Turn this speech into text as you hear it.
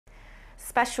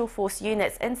Special Force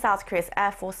units in South Korea's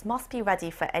Air Force must be ready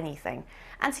for anything.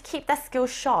 And to keep their skills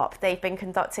sharp, they've been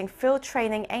conducting field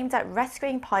training aimed at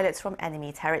rescuing pilots from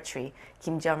enemy territory.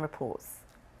 Kim Ji-yeon reports.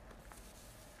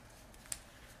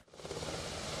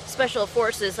 Special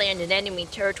forces land in enemy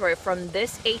territory from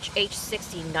this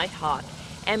HH-60 Nighthawk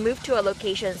and move to a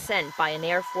location sent by an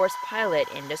Air Force pilot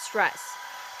in distress.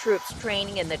 Troops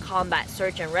training in the combat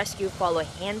search and rescue follow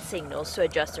hand signals to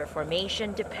adjust their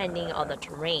formation depending on the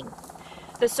terrain.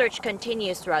 The search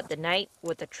continues throughout the night,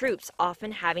 with the troops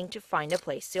often having to find a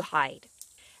place to hide.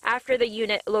 After the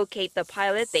unit locate the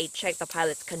pilot, they check the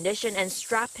pilot's condition and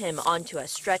strap him onto a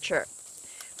stretcher.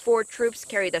 4 troops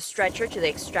carry the stretcher to the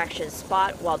extraction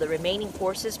spot, while the remaining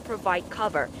forces provide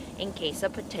cover in case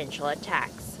of potential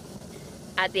attacks.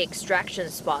 At the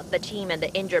extraction spot, the team and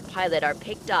the injured pilot are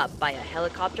picked up by a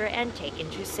helicopter and taken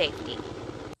to safety.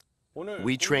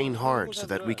 We train hard so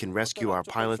that we can rescue our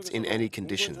pilots in any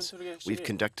conditions. We've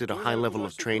conducted a high level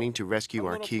of training to rescue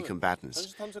our key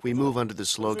combatants. We move under the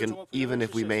slogan, even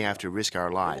if we may have to risk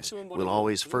our lives, we'll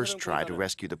always first try to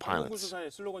rescue the pilots.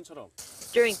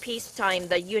 During peacetime,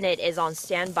 the unit is on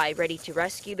standby, ready to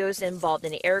rescue those involved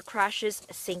in air crashes,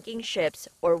 sinking ships,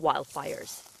 or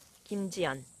wildfires. Kim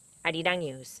Ji-yeon, Arirang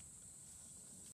News.